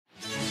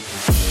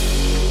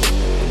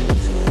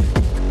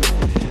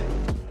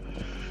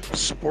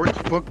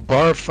Sportsbook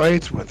bar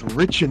fights with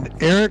Rich and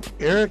Eric.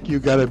 Eric, you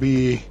got to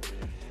be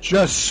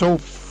just so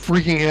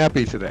freaking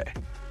happy today.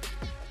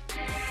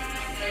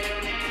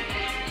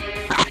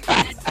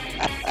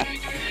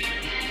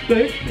 I'm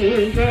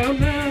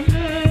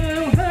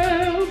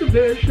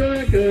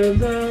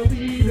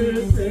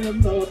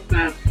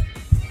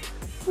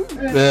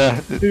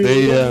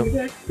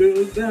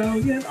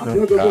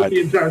going to go the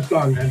entire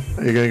song, man.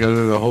 You're going to go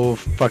through the whole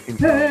fucking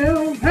song.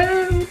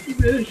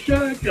 The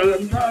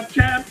shotgun, the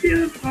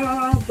champion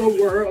of the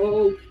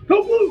world.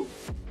 Go blue!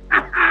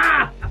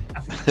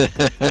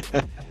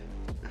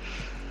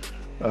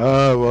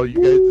 Well, you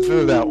guys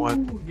deserve that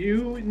one.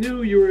 You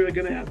knew you were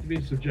going to have to be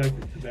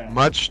subjected to that.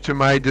 Much to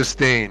my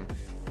disdain.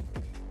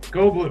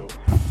 Go blue.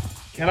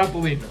 Cannot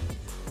believe it.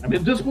 I'm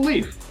in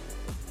disbelief.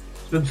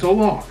 It's been so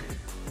long.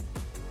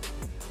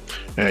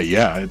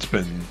 Yeah, it's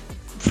been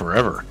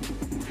forever.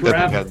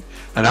 Forever.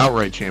 An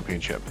outright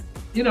championship.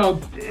 You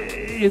know,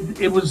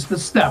 it was the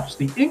steps,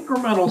 the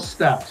incremental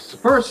steps.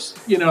 First,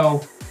 you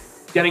know,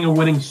 getting a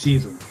winning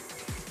season.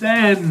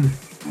 Then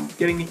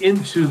getting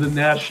into the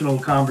national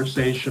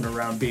conversation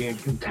around being a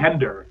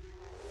contender.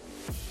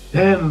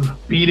 Then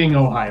beating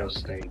Ohio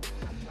State.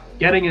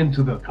 Getting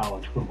into the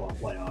college football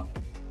playoff.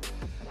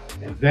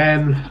 And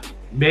then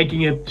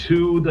making it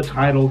to the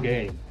title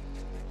game.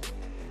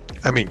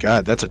 I mean,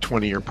 God, that's a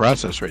 20-year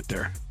process right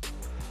there.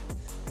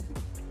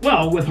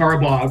 Well, with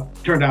Harbaugh,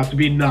 turned out to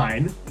be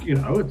 9. You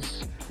know,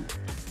 it's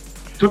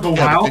took a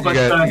while, but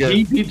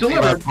he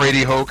delivered.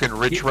 Brady Hoke and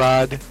Rich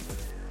Rod.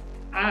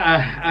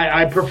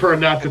 I prefer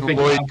not to think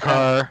Lloyd about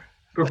Carr. that.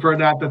 Prefer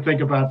not to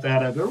think about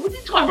that. What are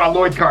you talking about,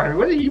 Lloyd Carr?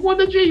 He won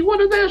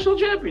the national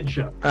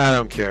championship. I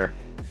don't care.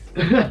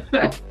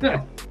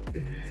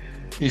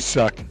 He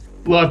sucked.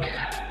 Look,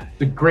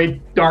 the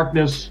great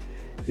darkness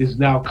is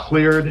now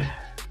cleared.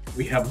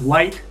 We have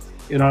light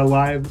in our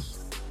lives.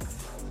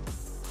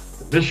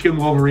 The Michigan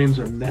Wolverines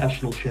are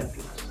national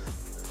champions.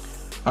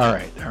 All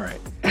right.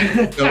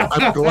 So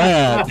I'm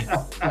glad.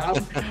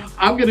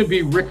 I'm going to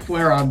be Ric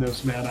Flair on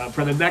this, man,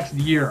 for the next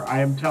year, I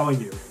am telling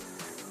you.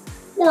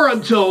 Or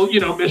until, you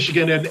know,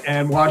 Michigan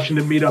and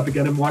Washington meet up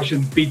again and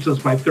Washington beats us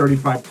by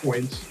 35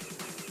 points,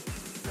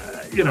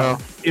 in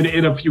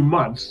a few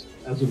months,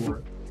 as it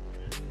were.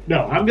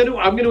 No, I'm going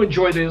to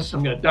enjoy this.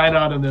 I'm going to dine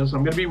out on this. I'm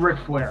going to be Ric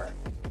Flair.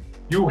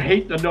 You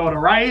hate the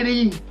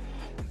notoriety.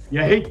 You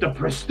hate the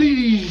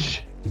prestige.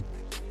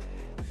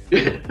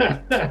 You're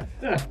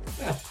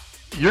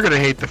going to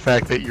hate the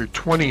fact that you're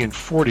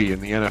 20-40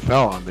 in the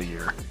NFL on the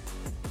year,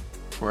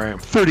 where I am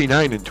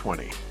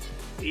 39-20.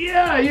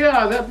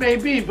 Yeah, that may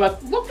be.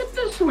 But look at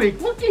this week.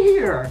 Looky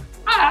here.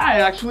 I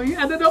actually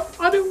ended up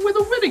with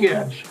a winning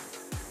edge.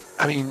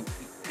 I mean,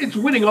 it's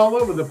winning all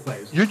over the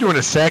place. You're doing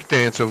a sack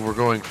dance over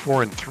going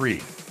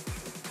 4-3.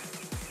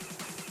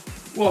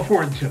 Well,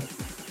 4-2.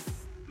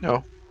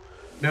 No,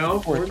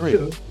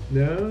 4-2.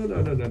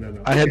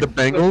 No. I had the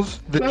Bengals,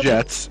 the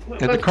Jets,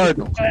 and the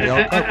Cardinals.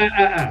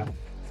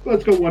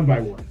 Let's go one by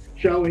one,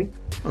 shall we?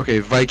 Okay,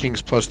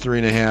 Vikings plus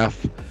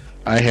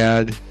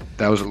 3.5.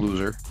 That was a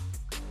loser.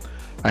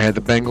 I had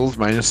the Bengals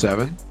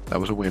 -7. That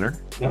was a winner.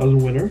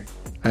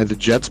 I had the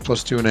Jets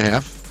plus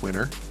 2.5.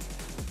 Winner.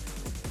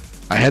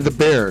 I had the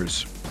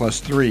Bears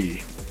plus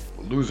 3.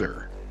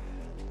 Loser.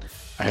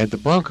 I had the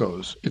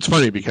Broncos. It's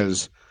funny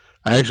because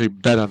I actually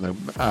bet on the.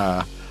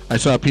 I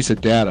saw a piece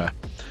of data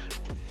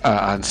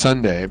on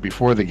Sunday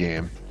before the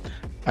game,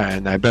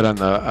 and I bet on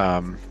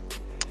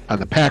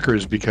the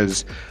Packers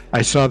because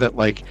I saw that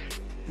like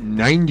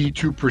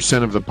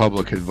 92% of the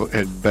public had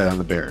bet on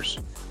the Bears,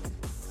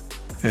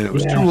 and it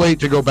was too late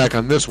to go back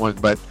on this one.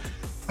 But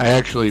I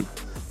actually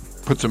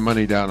put some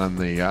money down on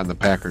the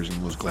Packers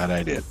and was glad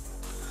I did.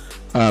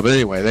 But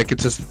anyway, that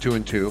gets us to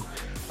 2-2.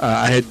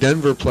 I had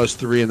Denver plus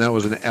 3, and that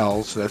was an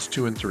L, so that's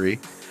 2-3.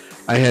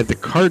 I had the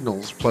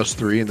Cardinals plus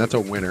 3, and that's a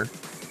winner.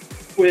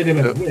 Wait a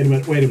minute.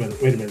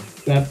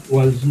 That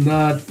was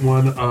not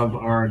one of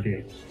our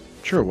games.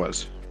 Sure it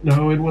was.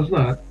 No, it was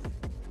not.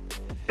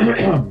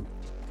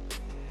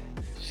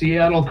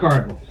 Seattle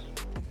Cardinals.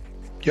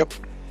 Yep.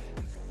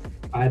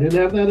 I didn't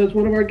have that as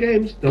one of our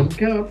games. Doesn't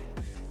count.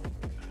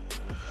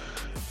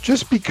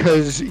 Just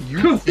because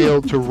you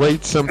failed to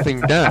write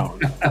something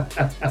down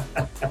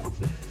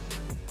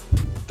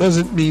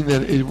doesn't mean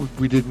that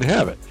we didn't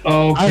have it.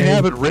 Okay. I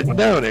have it written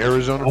down,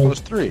 Arizona plus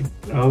 3.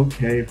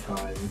 Okay,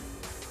 fine.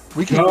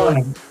 We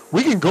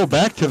can go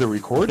back to the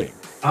recording.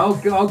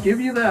 I'll give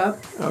you that.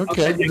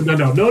 Okay.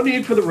 No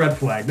need for the red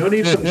flag. No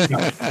need for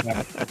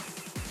the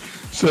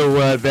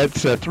So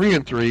that's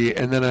 3-3,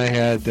 and then I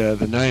had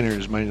the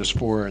Niners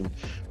 -4, and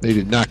they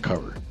did not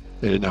cover.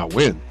 They did not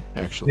win,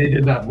 actually. They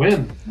did not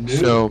win. No.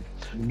 So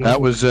that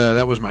was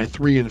my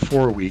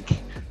 3-4 week.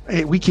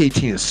 Hey, week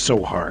 18 is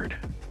so hard.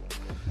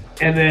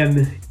 And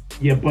then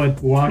you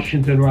put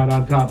Washington right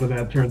on top of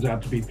that. Turns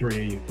out to be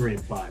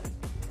 3-5.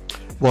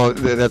 Well,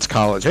 that's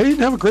college. I didn't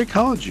have a great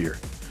college year,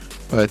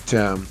 but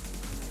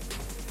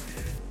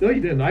no, you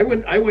didn't. I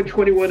went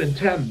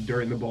 21-10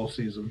 during the bowl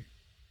season.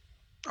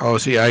 Oh,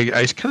 see,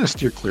 I kind of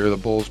steer clear of the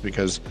bowls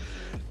because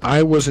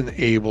I wasn't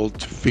able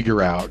to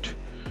figure out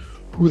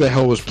who the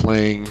hell was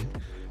playing,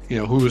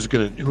 who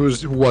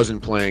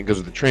wasn't playing because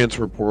of the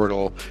transfer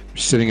portal,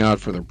 sitting out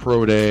for their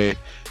pro day,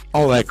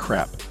 all that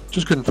crap.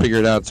 Just couldn't figure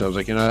it out. So I was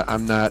like,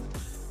 I'm not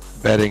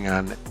betting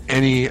on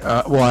any.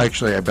 Well,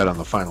 actually, I bet on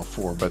the Final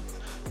Four, but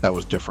that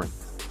was different.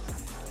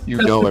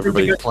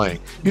 Everybody's playing.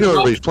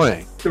 Everybody's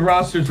playing. The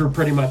rosters were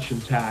pretty much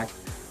intact.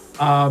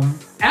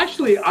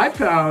 Actually, I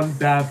found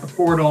that the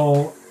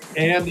portal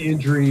and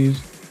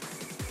injuries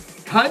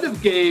kind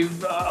of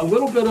gave a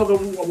little bit of a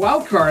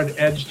wild card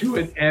edge to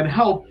it and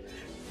helped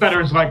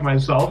bettors like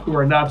myself who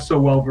are not so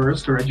well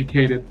versed or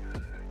educated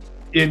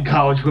in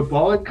college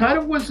football. It kind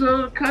of was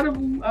a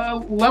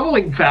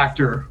leveling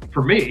factor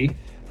for me.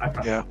 I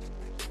found.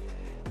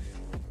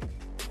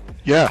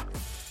 Yeah.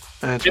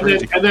 And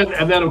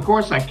then of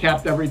course I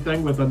capped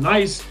everything with a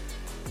nice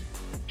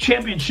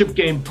championship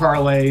game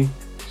parlay.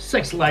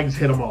 6 legs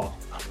hit them all.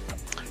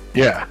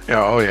 Yeah.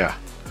 Oh yeah.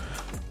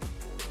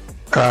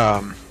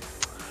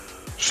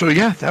 So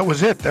yeah, that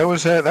was it. That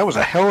was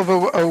a hell of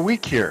a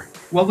week here.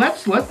 Well,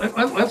 let's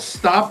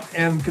stop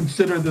and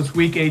consider this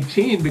week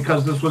 18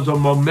 because this was a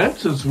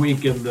momentous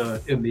week in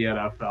the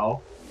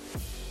NFL.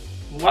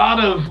 A lot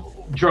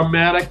of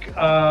dramatic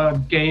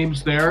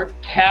games there,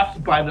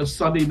 capped by the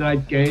Sunday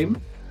night game,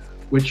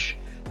 which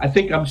I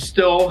think I'm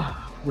still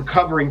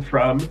recovering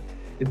from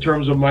in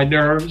terms of my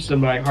nerves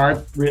and my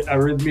heart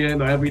arrhythmia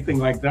and everything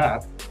like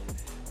that.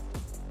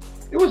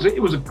 It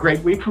was a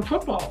great week for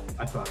football,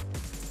 I thought.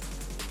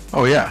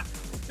 Oh yeah,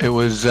 it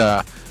was.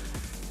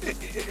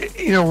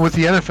 With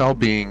the NFL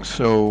being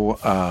so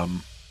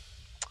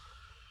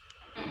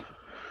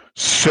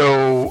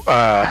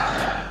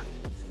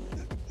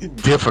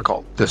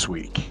difficult this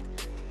week,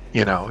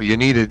 you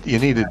needed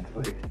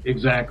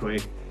exactly.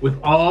 With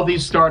all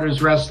these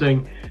starters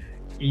resting,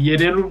 you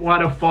didn't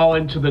want to fall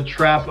into the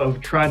trap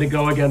of trying to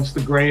go against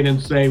the grain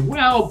and say,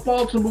 well,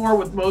 Baltimore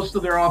with most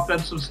of their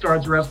offensive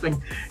stars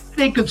resting,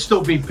 they could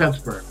still beat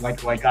Pittsburgh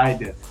like I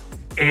did.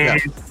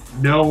 And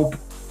Nope.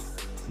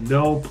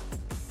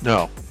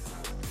 No.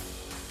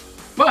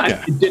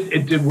 But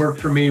it did work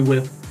for me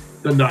with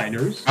the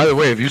Niners. By the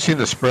way, have you seen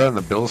the spread on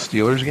the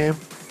Bills-Steelers game?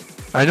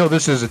 I know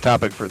this is a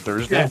topic for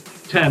Thursday. Yeah,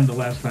 10 the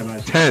last time I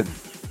saw 10.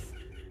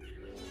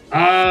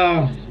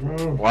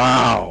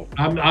 Wow.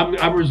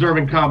 I'm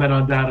reserving comment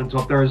on that until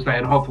Thursday,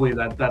 and hopefully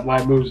that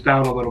line moves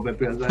down a little bit.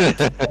 Because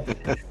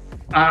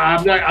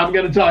I'm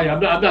going to tell you, I'm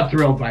not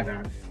thrilled by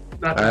that.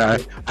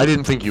 I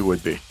didn't think you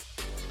would be.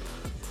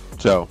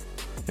 So,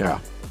 yeah.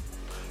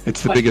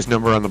 It's the biggest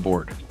number on the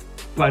board.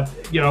 But,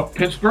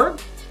 Pittsburgh,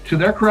 to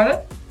their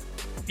credit,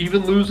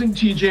 even losing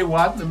T.J.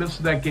 Watt in the midst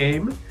of that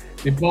game,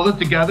 they pulled it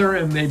together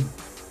and they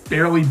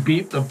barely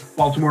beat the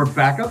Baltimore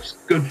backups.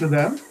 Good for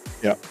them.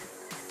 Yeah.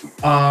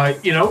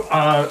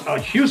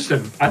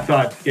 Houston, I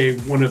thought,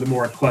 gave one of the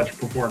more clutch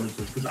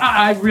performances because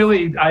I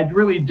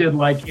really did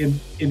like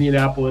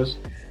Indianapolis.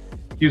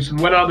 Houston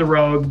went on the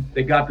road.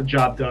 They got the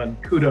job done.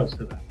 Kudos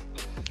to them.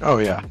 Oh,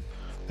 yeah.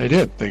 They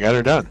did. They got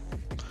her done.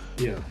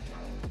 Yeah.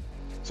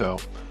 So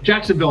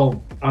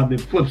Jacksonville, on the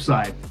flip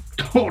side,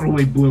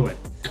 totally blew it.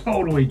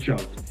 Totally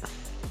choked.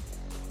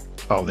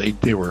 Oh,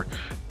 they were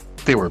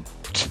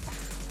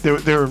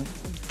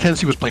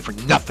Tennessee was playing for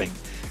nothing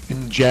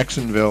in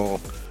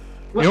Jacksonville.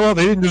 Well,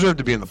 they didn't deserve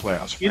to be in the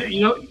playoffs.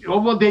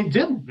 Well, they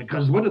didn't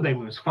because what did they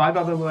lose? 5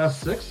 out of the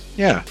last 6?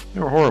 Yeah, they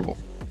were horrible.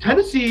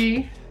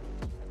 Tennessee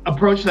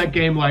approached that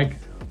game like,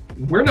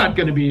 we're not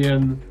going to be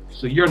in,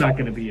 so you're not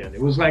going to be in.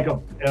 It was like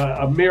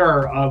a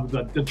mirror of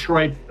the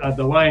Detroit,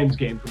 the Lions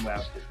game from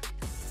last year.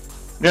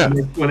 Yeah.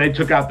 When they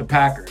took out the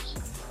Packers.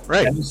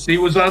 Right. Tennessee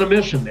was on a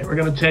mission. They were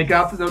going to take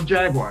out the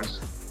Jaguars.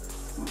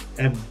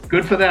 And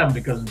good for them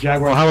because the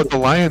Jaguars. Well, how about the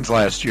Lions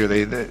last year?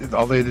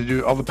 All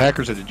the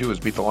Packers had to do was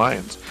beat the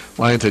Lions.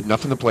 Lions had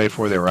nothing to play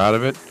for. They were out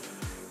of it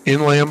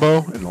in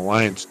Lambeau, and the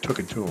Lions took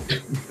it to them.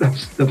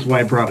 That's why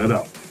I brought it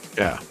up.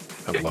 Yeah,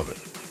 I love it.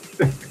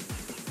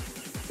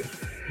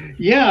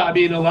 Yeah, I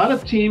mean, a lot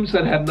of teams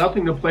that had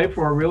nothing to play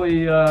for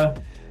really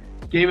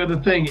gave it a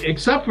thing,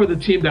 except for the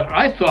team that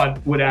I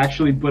thought would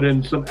actually put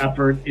in some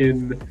effort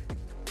in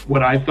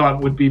what I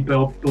thought would be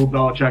Bill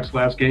Belichick's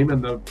last game,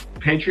 and the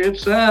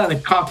Patriots, they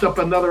coughed up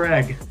another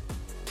egg,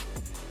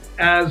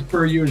 as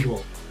per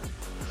usual.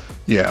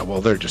 Yeah,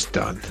 well, they're just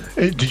done.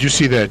 Did you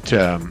see that,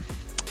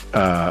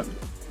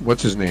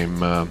 what's his name,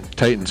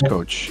 Titans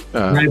coach?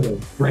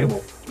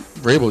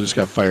 Vrabel just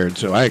got fired,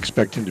 so I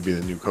expect him to be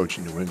the new coach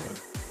in New England.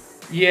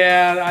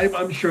 Yeah,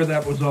 I'm sure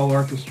that was all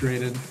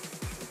orchestrated.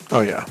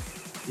 Oh, yeah.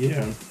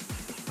 Yeah.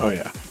 Oh,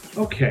 yeah.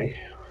 Okay.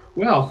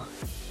 Well,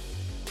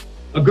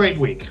 a great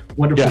week.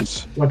 Wonderful.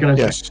 Yes. What can I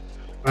say? Yes.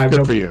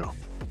 Good for you.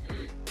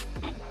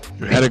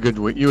 You had a good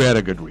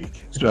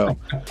week. So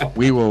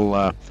we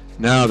will,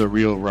 now the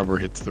real rubber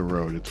hits the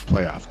road. It's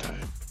playoff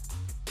time.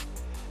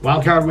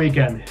 Wild card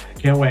weekend.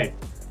 Can't wait.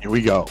 Here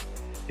we go.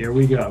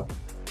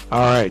 All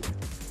right.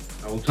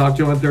 I will talk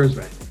to you on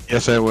Thursday.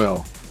 Yes, I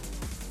will.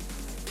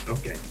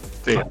 Okay.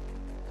 See ya.